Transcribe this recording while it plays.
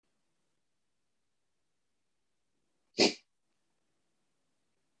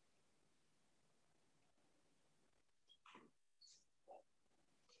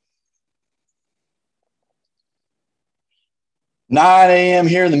9 a.m.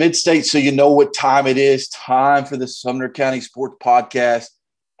 here in the mid-state, so you know what time it is. Time for the Sumner County Sports Podcast.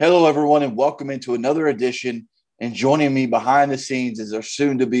 Hello, everyone, and welcome into another edition. And joining me behind the scenes is our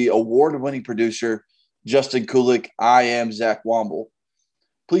soon-to-be award-winning producer, Justin Kulik. I am Zach Womble.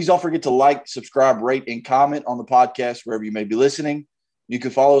 Please don't forget to like, subscribe, rate, and comment on the podcast wherever you may be listening. You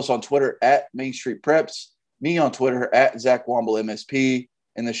can follow us on Twitter at Main Street Preps, me on Twitter at Zach Womble MSP,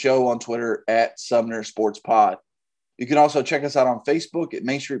 and the show on Twitter at Sumner Sports Pod. You can also check us out on Facebook at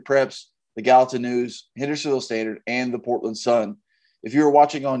Main Street Preps, the Gallatin News, Hendersonville Standard, and the Portland Sun. If you're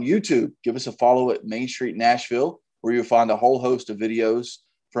watching on YouTube, give us a follow at Main Street Nashville, where you'll find a whole host of videos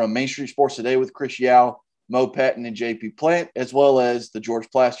from Main Street Sports Today with Chris Yao, Mo Patton, and JP Plant, as well as the George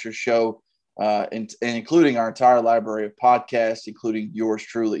Plaster Show, and including our entire library of podcasts, including yours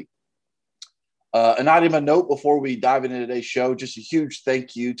truly. An item of note before we dive into today's show, just a huge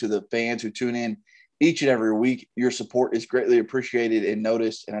thank you to the fans who tune in each and every week. Your support is greatly appreciated and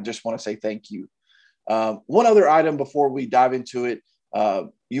noticed, and I just want to say thank you. One other item before we dive into it,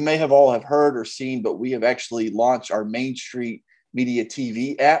 you may have all have heard or seen, but we have actually launched our Main Street Media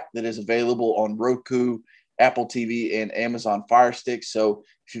TV app that is available on Roku, Apple TV, and Amazon Fire Stick. So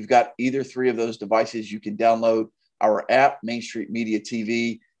if you've got either three of those devices, you can download our app, Main Street Media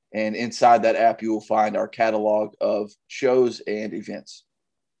TV, and inside that app, you will find our catalog of shows and events.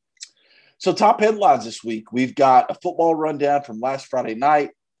 So top headlines this week, we've got a football rundown from last Friday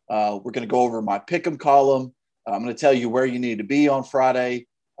night. We're going to go over my pick'em column. I'm going to tell you where you need to be on Friday.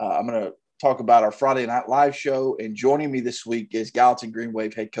 I'm going to talk about our Friday Night Live show. And joining me this week is Gallatin Green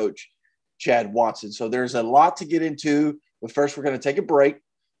Wave head coach Chad Watson. So there's a lot to get into, but first we're going to take a break.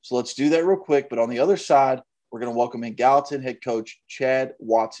 So let's do that real quick. But on the other side, we're going to welcome in Gallatin head coach Chad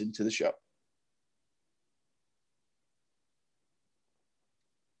Watson to the show.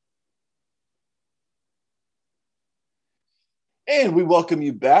 And we welcome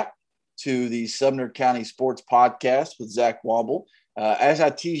you back to the Sumner County Sports Podcast with Zach Womble. As I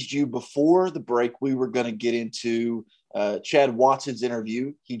teased you before the break, we were going to get into Chad Watson's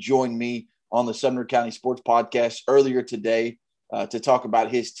interview. He joined me on the Sumner County Sports Podcast earlier today to talk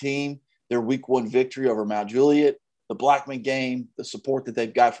about his team, their Week 1 victory over Mount Juliet, the Blackman game, the support that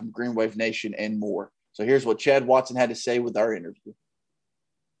they've got from Green Wave Nation, and more. So here's what Chad Watson had to say with our interview.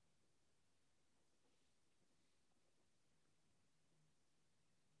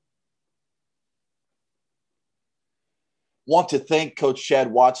 Want to thank Coach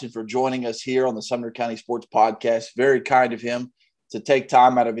Chad Watson for joining us here on the Sumner County Sports Podcast. Very kind of him to take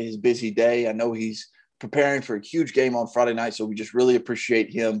time out of his busy day. I know he's preparing for a huge game on Friday night, so we just really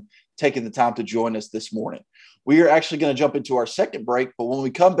appreciate him taking the time to join us this morning. We are actually going to jump into our second break, but when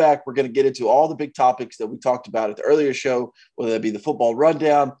we come back, we're going to get into all the big topics that we talked about at the earlier show, whether that be the football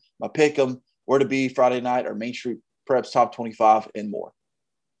rundown, my pick'em, where to be Friday night, our Main Street Preps Top 25, and more.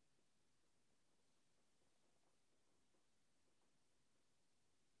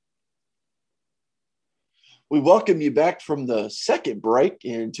 We welcome you back from the second break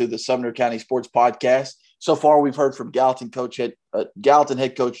into the Sumner County Sports Podcast. So far, we've heard from Gallatin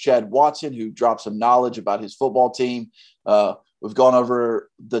head coach Chad Watson, who dropped some knowledge about his football team. We've gone over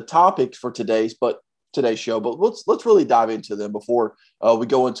the topics for today's show, but let's really dive into them before we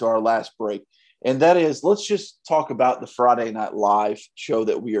go into our last break. And that is, let's just talk about the Friday Night Live show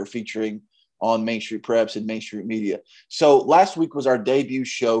that we are featuring on Main Street Preps and Main Street Media. So last week was our debut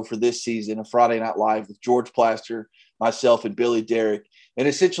show for this season of Friday Night Live with George Plaster, myself, and Billy Derrick. And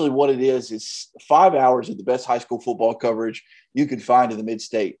essentially what it is 5 hours of the best high school football coverage you can find in the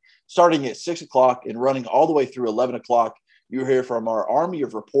mid-state. Starting at 6 o'clock and running all the way through 11 o'clock, you hear from our army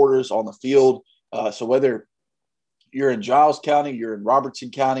of reporters on the field. So whether you're in Giles County, you're in Robertson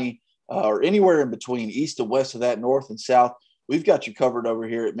County, or anywhere in between, east and west of that, north and south, we've got you covered over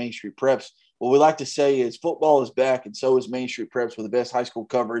here at Main Street Preps. What we like to say is football is back, and so is Main Street Preps with the best high school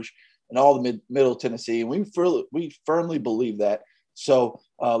coverage in all the middle Tennessee, and we firmly believe that. So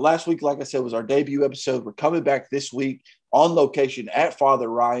last week, like I said, was our debut episode. We're coming back this week on location at Father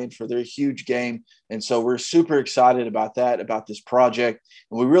Ryan for their huge game, and so we're super excited about that, about this project,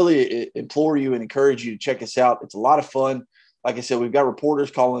 and we really implore you and encourage you to check us out. It's a lot of fun. Like I said, we've got reporters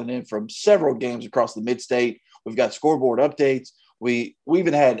calling in from several games across the mid-state. We've got scoreboard updates. We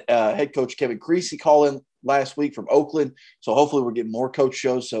even had head coach Kevin Creasy call in last week from Oakland. So hopefully we're getting more coach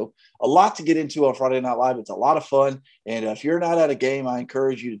shows. So a lot to get into on Friday Night Live. It's a lot of fun. And if you're not at a game, I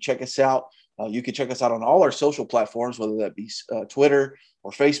encourage you to check us out. You can check us out on all our social platforms, whether that be Twitter or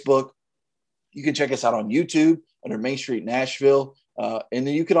Facebook. You can check us out on YouTube under Main Street Nashville. And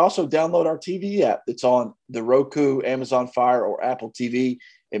then you can also download our TV app that's on the Roku, Amazon Fire, or Apple TV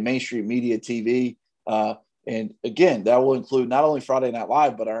and Main Street Media TV. And again, that will include not only Friday Night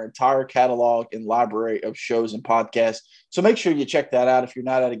Live, but our entire catalog and library of shows and podcasts. So make sure you check that out if you're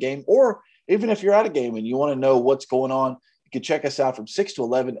not at a game, or even if you're at a game and you want to know what's going on, you can check us out from 6 to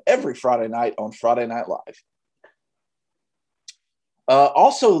 11 every Friday night on Friday Night Live.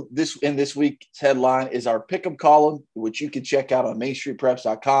 Also, this week's headline is our Pick'em column, which you can check out on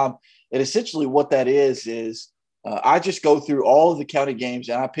MainStreetPreps.com. And essentially what that is I just go through all of the county games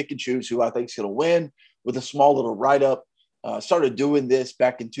and I pick and choose who I think is going to win with a small little write-up. Started doing this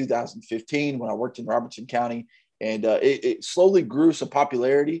back in 2015 when I worked in Robertson County, and it slowly grew some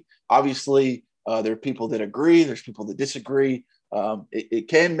popularity. Obviously, there are people that agree. There's people that disagree. It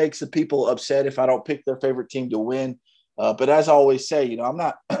can make some people upset if I don't pick their favorite team to win. But as I always say, I'm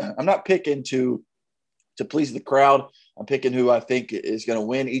not picking to please the crowd. I'm picking who I think is going to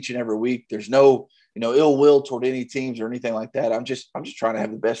win each and every week. There's no, ill will toward any teams or anything like that. I'm just trying to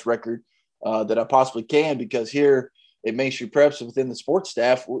have the best record that I possibly can, because here at Main Street Preps within the sports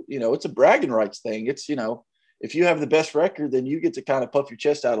staff, it's a bragging rights thing. It's, if you have the best record, then you get to kind of puff your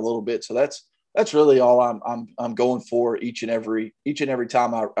chest out a little bit. So that's really all I'm going for each and every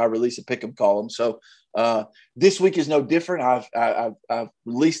time I release a pick'em column. So this week is no different. I've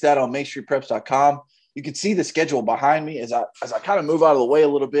released that on MainStreetPreps.com. You can see the schedule behind me as I kind of move out of the way a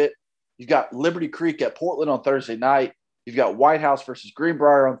little bit. You've got Liberty Creek at Portland on Thursday night. You've got White House versus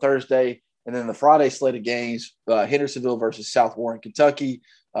Greenbrier on Thursday. And then the Friday slate of games, Hendersonville versus South Warren, Kentucky,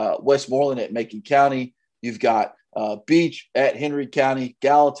 Westmoreland at Macon County. You've got Beach at Henry County,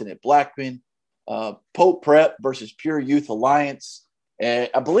 Gallatin at Blackman, Pope Prep versus Pure Youth Alliance. And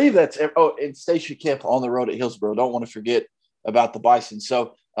I believe that's and Station Camp on the road at Hillsboro. Don't want to forget about the Bison.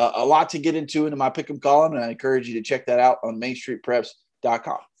 So a lot to get into my pick'em column, and I encourage you to check that out on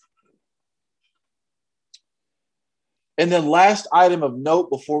MainStreetPreps.com. And then last item of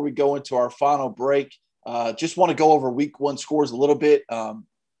note before we go into our final break, just want to go over week one scores a little bit.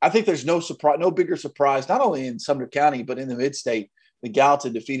 I think there's no bigger surprise, not only in Sumner County, but in the mid-state, the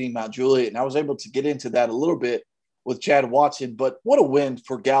Gallatin defeating Mount Juliet. And I was able to get into that a little bit with Chad Watson, but what a win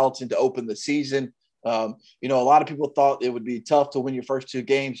for Gallatin to open the season. A lot of people thought it would be tough to win your first two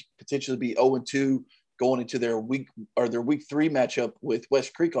games, potentially be 0-2 going into their week 3 matchup with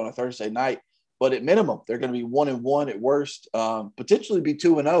West Creek on a Thursday night. But at minimum, they're going to be 1-1 at worst, potentially be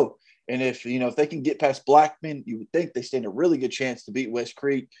 2-0. And if they can get past Blackman, you would think they stand a really good chance to beat West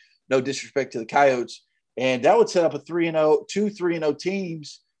Creek. No disrespect to the Coyotes. And that would set up a 3-0, two 3-0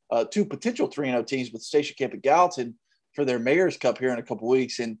 teams, two potential 3-0 teams with Station Camp and Gallatin for their Mayor's Cup here in a couple of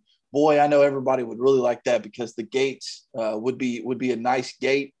weeks. And boy, I know everybody would really like that, because the gates would be a nice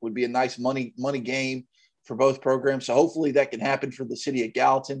gate, would be a nice money game for both programs. So hopefully that can happen for the city of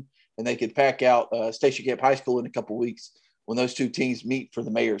Gallatin, and they could pack out Station Camp High School in a couple of weeks when those two teams meet for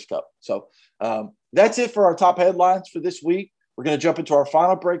the Mayor's Cup. So that's it for our top headlines for this week. We're going to jump into our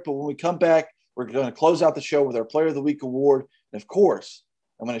final break, but when we come back, we're going to close out the show with our Player of the Week award. And, of course,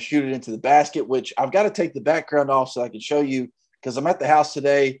 I'm going to shoot it into the basket, which I've got to take the background off so I can show you, because I'm at the house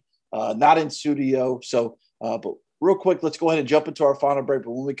today, not in studio. So, but real quick, let's go ahead and jump into our final break.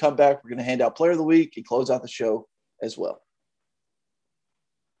 But when we come back, we're going to hand out Player of the Week and close out the show as well.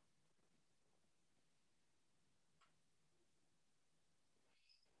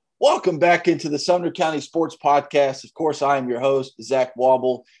 Welcome back into the Sumner County Sports Podcast. Of course, I am your host, Zach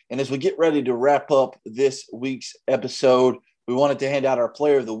Wobble. And as we get ready to wrap up this week's episode, we wanted to hand out our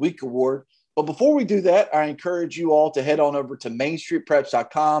Player of the Week award. But before we do that, I encourage you all to head on over to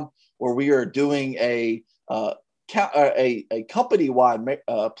MainStreetPreps.com, where we are doing a company-wide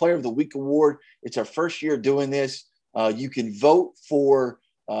Player of the Week award. It's our first year doing this. You can vote for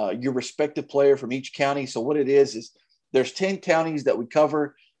your respective player from each county. So what it is there's 10 counties that we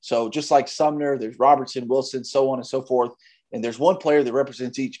cover. So just like Sumner, there's Robertson, Wilson, so on and so forth. And there's one player that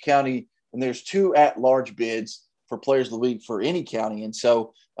represents each county, and there's 2 at-large bids for Players of the Week for any county. And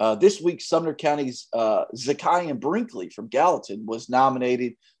so this week, Sumner County's Za'Kyian Brinkley from Gallatin was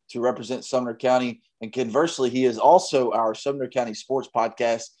nominated to represent Sumner County. And conversely, he is also our Sumner County Sports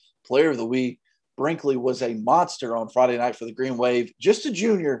Podcast Player of the Week. Brinkley was a monster on Friday night for the Green Wave, just a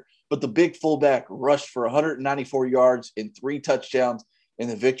junior, but the big fullback rushed for 194 yards and 3 touchdowns in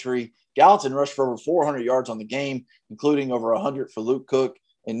the victory. Gallatin rushed for over 400 yards on the game, including over 100 for Luke Cook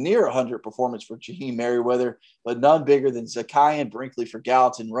and near 100 performance for Jaheim Merriweather, but none bigger than Za'Kyian Brinkley for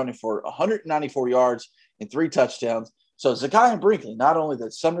Gallatin, running for 194 yards and 3 touchdowns. So Za'Kyian Brinkley, not only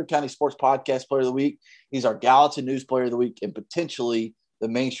the Sumner County Sports Podcast Player of the Week, he's our Gallatin News Player of the Week and potentially the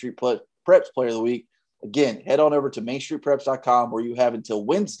Main Street Preps Player of the Week. Again, head on over to MainStreetPreps.com, where you have until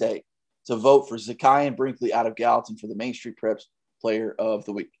Wednesday to vote for Za'Kyian Brinkley out of Gallatin for the Main Street Preps Player of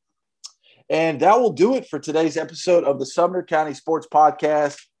the Week. And that will do it for today's episode of the Sumner County Sports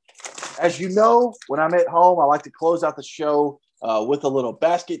Podcast. As you know, when I'm at home, I like to close out the show with a little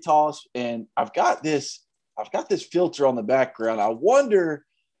basket toss. And I've got this filter on the background. I wonder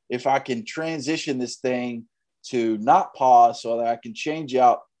if I can transition this thing to not pause so that I can change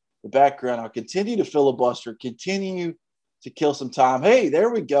out the background. I'll continue to filibuster, continue to kill some time. Hey, there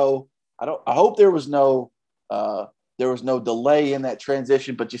we go. I hope there was no delay in that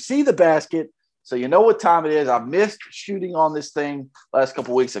transition, but you see the basket, so you know what time it is. I've missed shooting on this thing last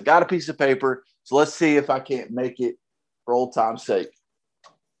couple of weeks. I've got a piece of paper, so let's see if I can't make it for old time's sake.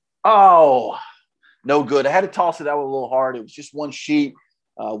 Oh, no good. I had to toss it out a little hard. It was just one sheet.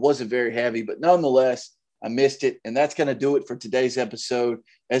 Wasn't very heavy, but nonetheless, I missed it. And that's going to do it for today's episode.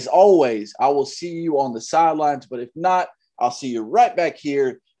 As always, I will see you on the sidelines, but if not, I'll see you right back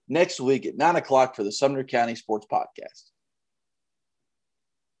here next week at 9 o'clock for the Sumner County Sports Podcast.